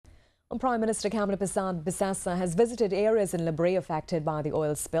Prime Minister Kamala Bissassa has visited areas in Labrea affected by the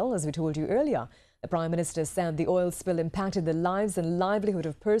oil spill, as we told you earlier. The Prime Minister said the oil spill impacted the lives and livelihood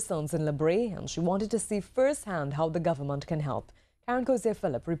of persons in Labrea, and she wanted to see firsthand how the government can help. Karen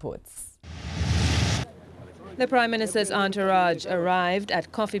Philip reports. The Prime Minister's entourage arrived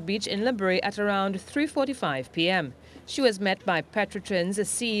at Coffee Beach in Labrea at around 3:45 p.m. She was met by Petrotrin's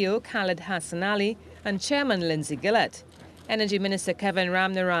CEO Khalid Hassan Ali and Chairman Lindsay Gillett. Energy Minister Kevin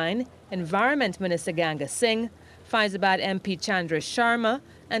Ramnarine, Environment Minister Ganga Singh, Faizabad MP Chandra Sharma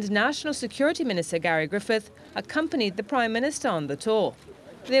and National Security Minister Gary Griffith accompanied the Prime Minister on the tour.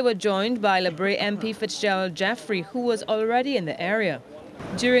 They were joined by Labrea MP Fitzgerald Jeffrey, who was already in the area.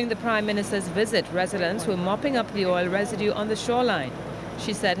 During the Prime Minister's visit, residents were mopping up the oil residue on the shoreline.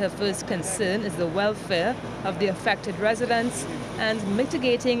 She said her first concern is the welfare of the affected residents and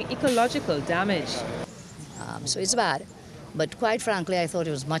mitigating ecological damage. So it's bad. But quite frankly, I thought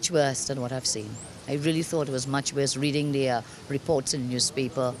it was much worse than what I've seen. I really thought it was much worse reading the reports in the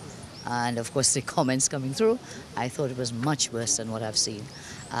newspaper and, of course, the comments coming through. I thought it was much worse than what I've seen.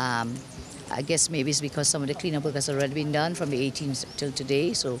 I guess maybe it's because some of the cleanup work has already been done from the 18th till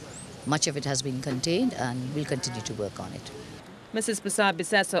today, so much of it has been contained and we'll continue to work on it. Mrs.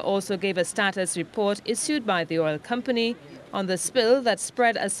 Bissassa also gave a status report issued by the oil company on the spill that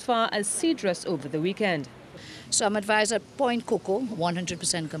spread as far as Cedrus over the weekend. So I'm advised at Point Coco,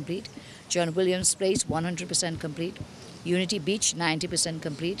 100% complete. John Williams Place, 100% complete. Unity Beach, 90%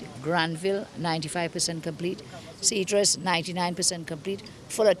 complete. Granville, 95% complete. Cedrus, 99% complete.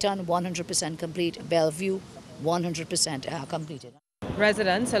 Fullerton, 100% complete. Bellevue, 100% completed.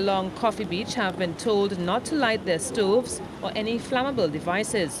 Residents along Coffee Beach have been told not to light their stoves or any flammable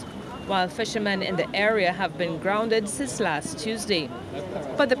devices, while fishermen in the area have been grounded since last Tuesday.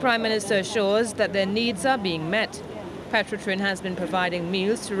 But the Prime Minister assures that their needs are being met. Petrotrin has been providing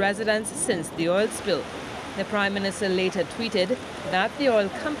meals to residents since the oil spill. The Prime Minister later tweeted that the oil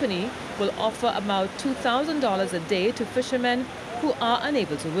company will offer about $2,000 a day to fishermen who are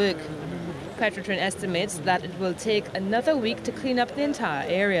unable to work. Petrotrin estimates that it will take another week to clean up the entire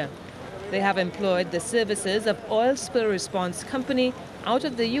area. They have employed the services of Oil Spill Response Company out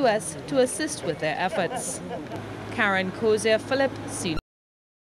of the U.S. to assist with their efforts. Karen Philip,